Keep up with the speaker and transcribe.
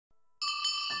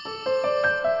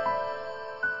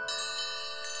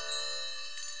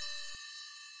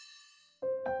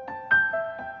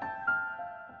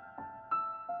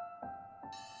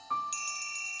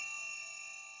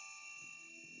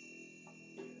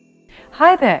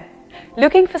Hi there!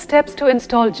 Looking for steps to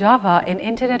install Java in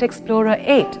Internet Explorer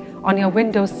 8 on your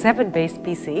Windows 7-based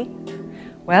PC?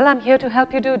 Well, I'm here to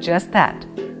help you do just that.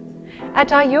 At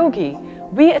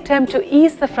iYogi, we attempt to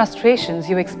ease the frustrations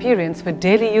you experience with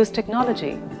daily use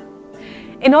technology.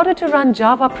 In order to run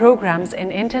Java programs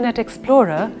in Internet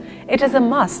Explorer, it is a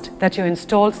must that you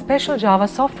install special Java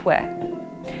software.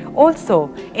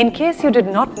 Also, in case you did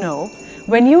not know,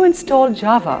 when you install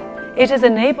Java, it is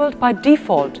enabled by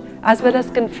default as well as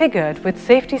configured with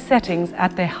safety settings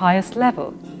at their highest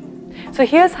level. So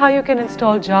here's how you can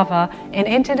install Java in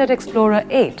Internet Explorer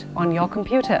 8 on your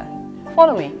computer.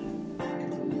 Follow me.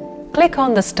 Click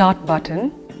on the Start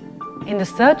button. In the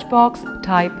search box,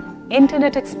 type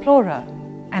Internet Explorer,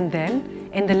 and then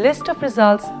in the list of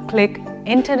results, click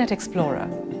Internet Explorer.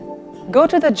 Go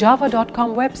to the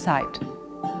java.com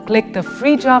website. Click the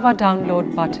Free Java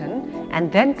Download button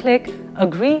and then click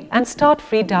Agree and start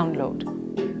free download.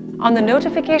 On the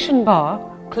notification bar,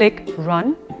 click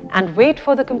Run and wait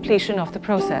for the completion of the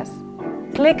process.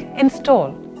 Click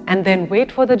Install and then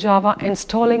wait for the Java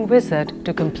installing wizard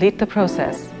to complete the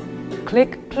process.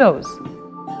 Click Close.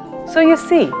 So you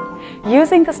see,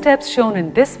 using the steps shown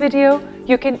in this video,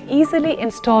 you can easily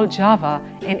install Java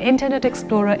in Internet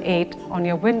Explorer 8 on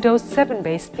your Windows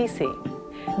 7-based PC.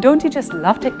 Don't you just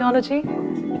love technology?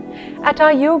 At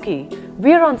iYogi,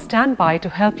 we're on standby to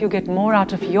help you get more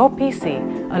out of your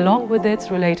PC along with its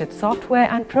related software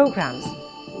and programs.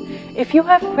 If you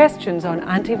have questions on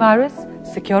antivirus,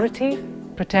 security,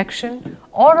 protection,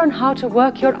 or on how to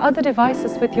work your other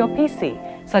devices with your PC,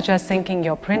 such as syncing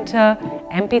your printer,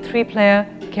 MP3 player,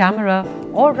 camera,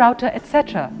 or router,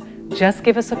 etc., just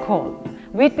give us a call.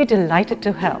 We'd be delighted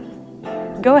to help.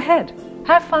 Go ahead,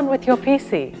 have fun with your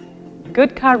PC.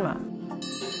 Good karma.